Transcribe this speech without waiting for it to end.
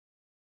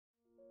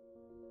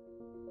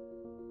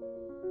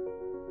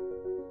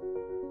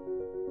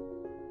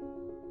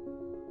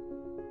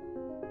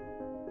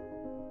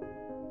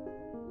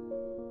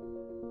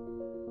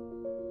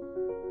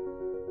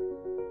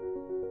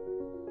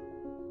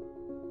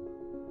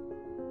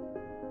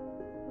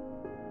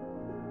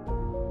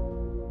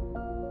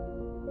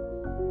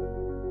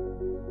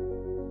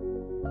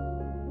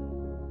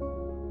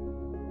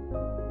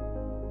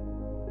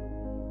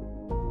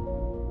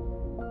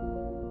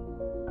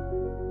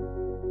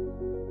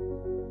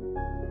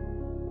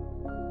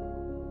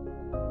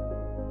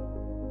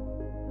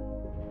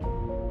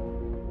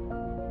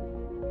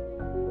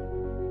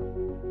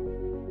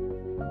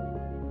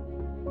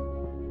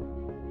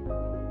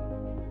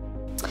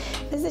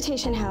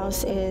Visitation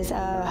House is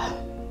a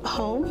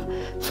home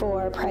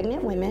for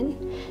pregnant women.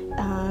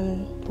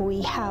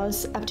 We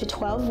house up to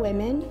 12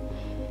 women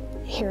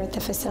here at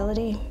the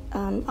facility.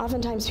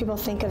 Oftentimes people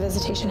think of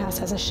Visitation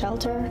House as a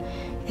shelter.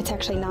 It's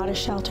actually not a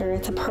shelter,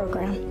 it's a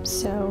program.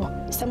 So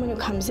someone who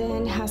comes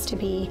in has to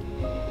be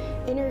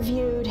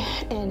interviewed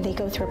and they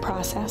go through a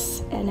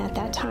process. And at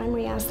that time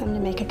we ask them to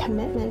make a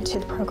commitment to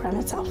the program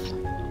itself.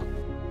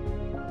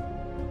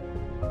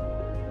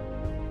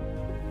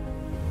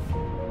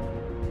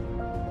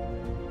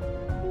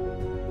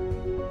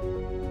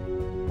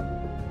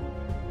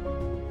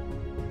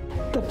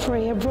 The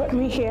prayer brought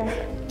me here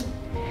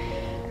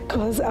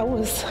because I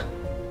was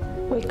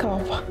wake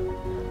up,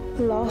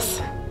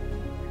 lost,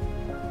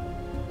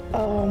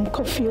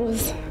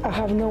 confused. I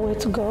have nowhere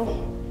to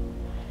go.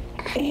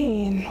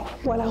 And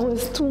while I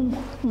was 2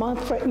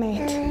 months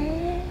pregnant,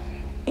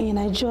 and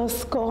I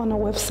just go on a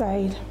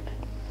website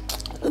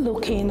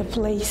looking a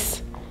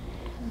place.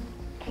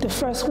 The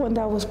first one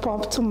that was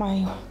popped to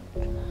my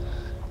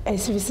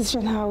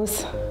Visitation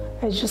House,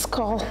 I just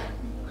called.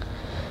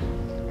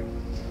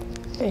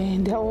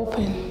 And they're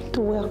open to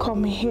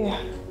welcome me here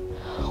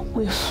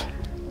with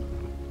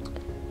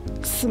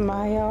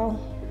smile.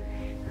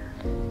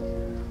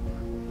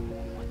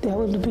 There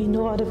will be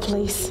no other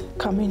place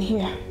coming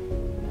here.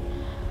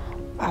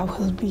 I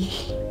will be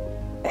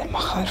at my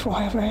heart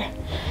forever.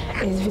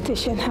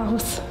 Visitation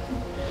House.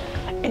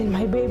 And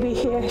my baby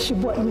here, she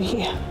brought me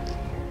here.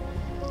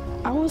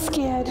 I was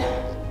scared,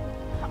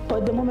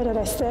 but the moment that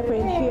I step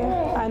in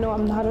here, I know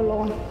I'm not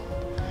alone,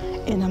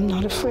 and I'm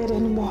not afraid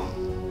anymore.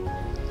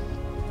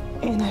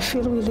 And I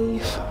feel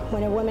relief.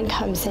 When a woman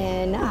comes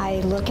in,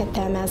 I look at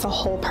them as a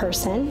whole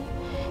person,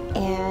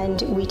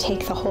 and we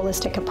take the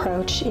holistic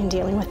approach in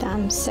dealing with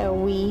them. So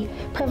we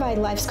provide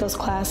life skills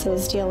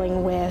classes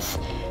dealing with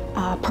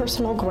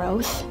personal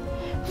growth,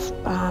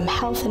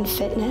 health and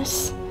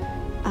fitness,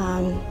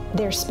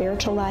 their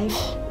spiritual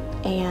life,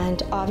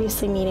 and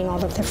obviously meeting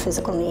all of their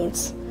physical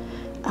needs.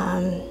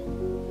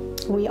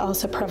 We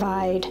also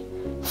provide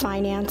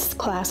finance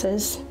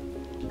classes,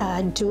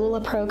 a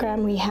doula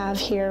program we have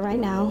here right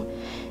now,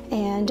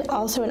 and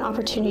also an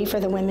opportunity for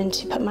the women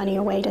to put money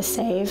away to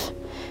save.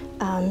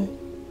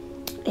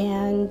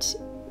 And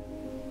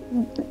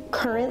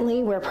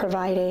currently we're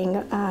providing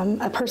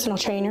a personal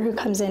trainer who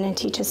comes in and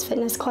teaches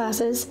fitness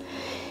classes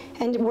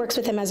and works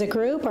with them as a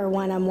group or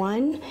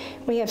one-on-one.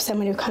 We have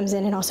someone who comes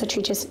in and also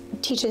teaches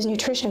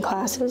nutrition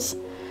classes.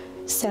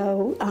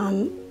 So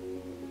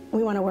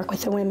we want to work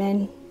with the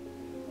women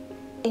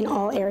in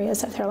all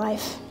areas of their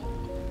life.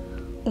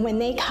 When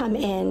they come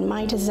in,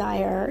 my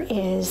desire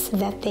is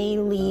that they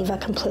leave a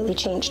completely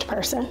changed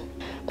person.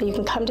 But you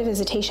can come to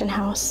Visitation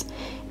House,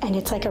 and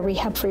it's like a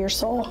rehab for your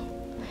soul.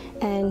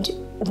 And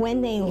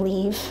when they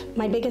leave,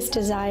 my biggest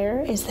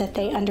desire is that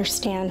they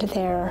understand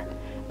their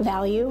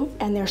value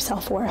and their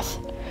self-worth,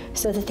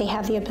 so that they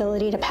have the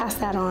ability to pass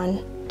that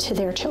on to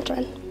their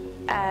children.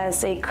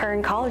 As a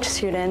current college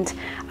student,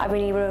 I've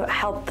been able to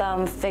help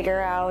them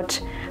figure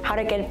out how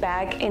to get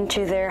back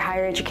into their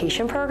higher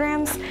education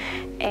programs.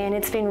 And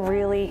it's been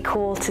really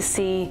cool to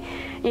see,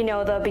 you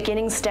know, the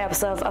beginning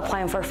steps of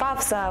applying for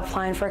FAFSA,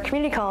 applying for a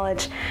community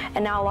college,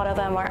 and now a lot of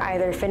them are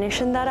either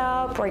finishing that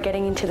up or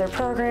getting into their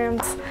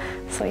programs.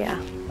 So yeah,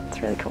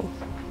 it's really cool.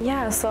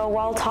 Yeah, so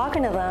while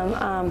talking to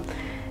them,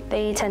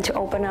 they tend to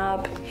open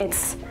up.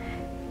 It's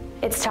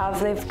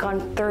tough. They've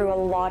gone through a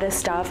lot of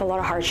stuff, a lot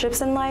of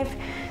hardships in life.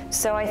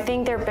 So I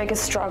think their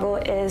biggest struggle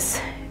is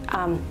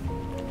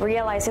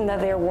realizing that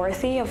they're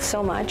worthy of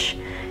so much.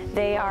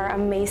 They are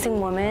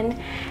amazing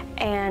women,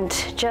 and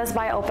just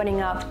by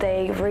opening up,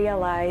 they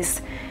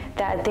realize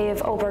that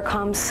they've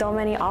overcome so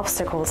many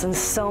obstacles and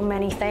so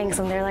many things,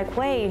 and they're like,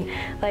 wait,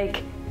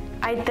 like,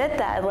 I did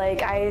that,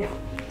 like, I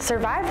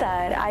survived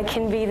that. I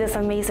can be this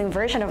amazing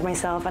version of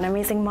myself, an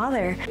amazing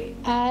mother.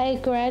 I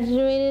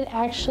graduated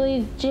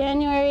actually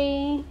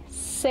January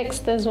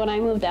 6th is when I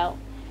moved out.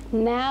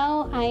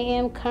 Now I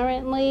am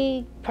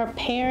currently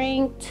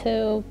preparing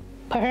to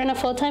put her in a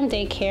full-time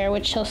daycare,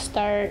 which she'll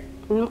start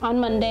on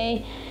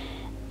Monday,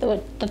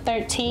 the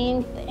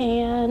 13th,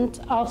 and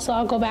also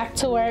I'll go back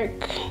to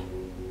work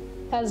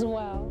as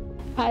well.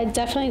 It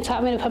definitely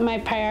taught me to put my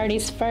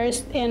priorities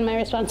first and my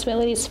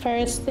responsibilities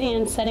first,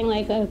 and setting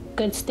like a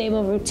good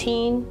stable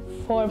routine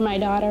for my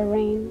daughter,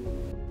 Rain.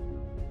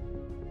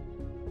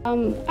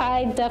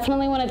 I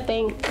definitely want to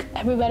thank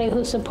everybody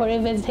who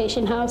supported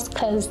Visitation House,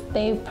 because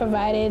they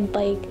provided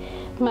like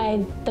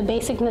the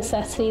basic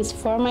necessities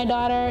for my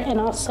daughter and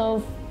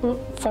also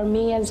for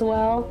me as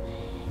well.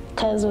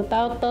 Because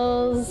without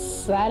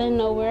those, I didn't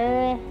know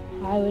where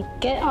I would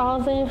get all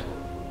the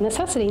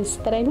necessities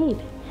that I need.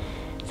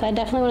 So I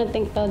definitely want to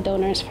thank the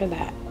donors for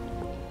that.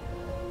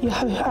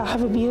 I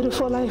have a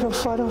beautiful life in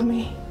front of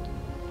me,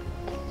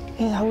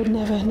 and I would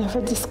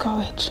never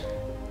discourage.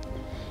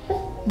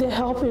 They're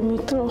helping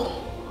me through.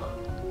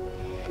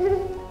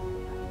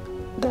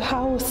 The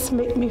house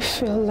makes me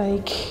feel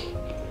like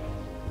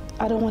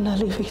I don't want to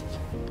leave it.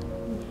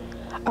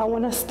 I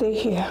want to stay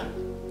here.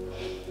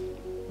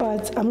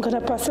 But I'm going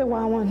to pass it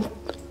around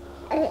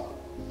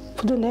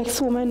the next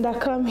woman that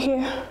come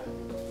here,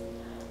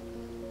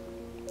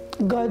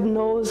 God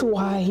knows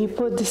why He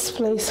put this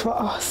place for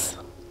us.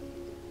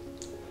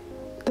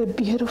 The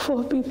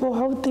beautiful people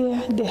out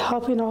there, they're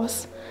helping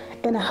us,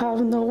 and I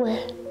have no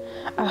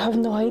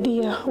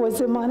idea where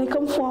the money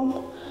come from,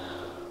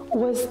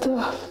 where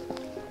the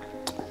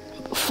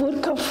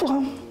food come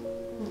from,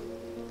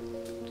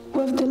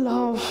 with the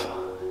love.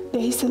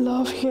 There is a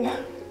love here.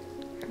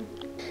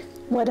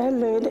 What I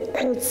learned,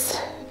 it's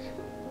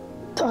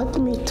taught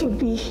me to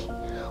be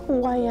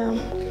who I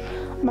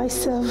am, my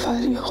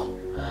self-value,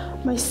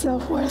 my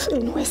self-worth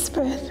and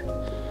respect,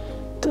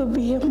 to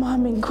be a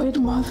mom and great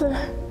mother,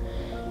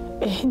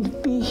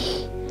 and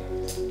be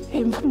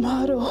a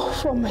model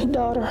for my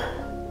daughter.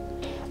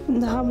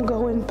 Now I'm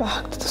going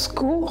back to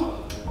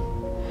school.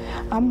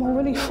 I'm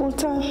already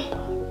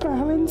full-time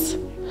parent,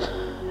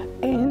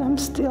 and I'm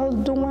still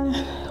doing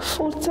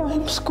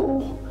full-time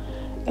school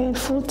and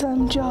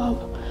full-time job,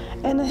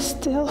 and I'm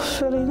still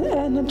feeling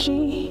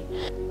energy.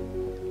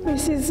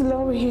 Mrs.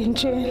 Lori and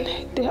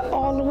Jen, they're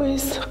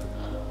always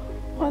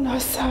on our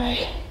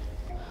side,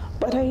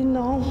 but I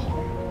know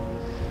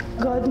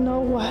God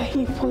knows why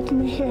He put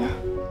me here.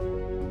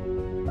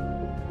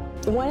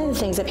 One of the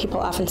things that people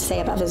often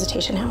say about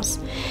Visitation House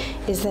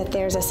is that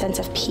there's a sense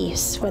of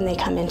peace when they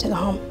come into the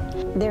home.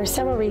 There are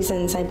several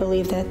reasons I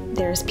believe that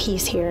there's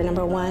peace here.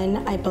 Number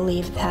one, I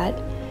believe that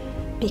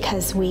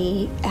because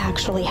we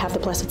actually have the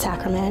Blessed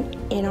Sacrament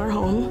in our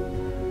home,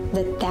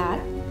 that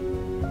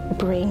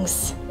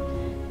brings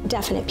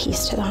definite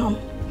peace to the home.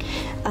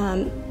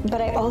 But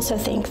I also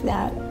think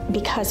that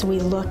because we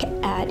look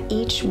at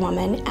each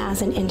woman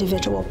as an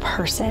individual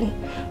person,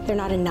 they're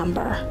not a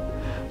number,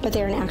 but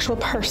they're an actual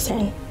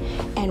person,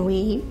 and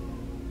we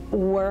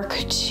work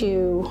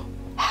to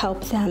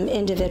help them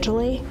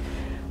individually,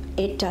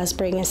 it does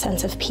bring a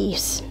sense of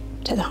peace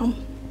to the home.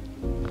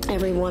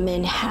 Every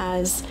woman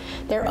has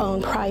their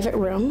own private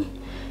room.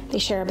 They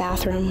share a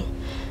bathroom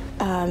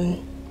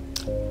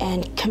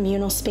and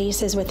communal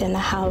spaces within the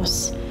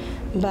house.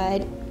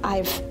 But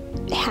I've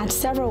had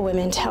several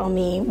women tell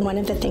me one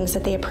of the things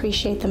that they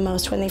appreciate the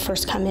most when they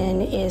first come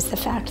in is the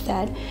fact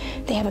that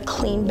they have a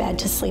clean bed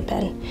to sleep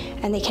in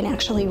and they can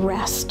actually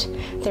rest.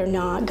 They're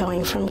not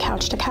going from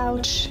couch to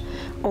couch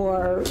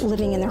or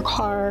living in their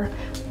car,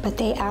 but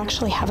they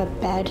actually have a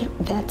bed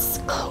that's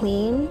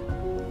clean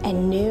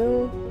and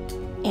new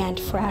and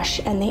fresh,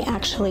 and they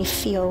actually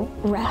feel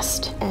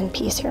rest and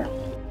peace here.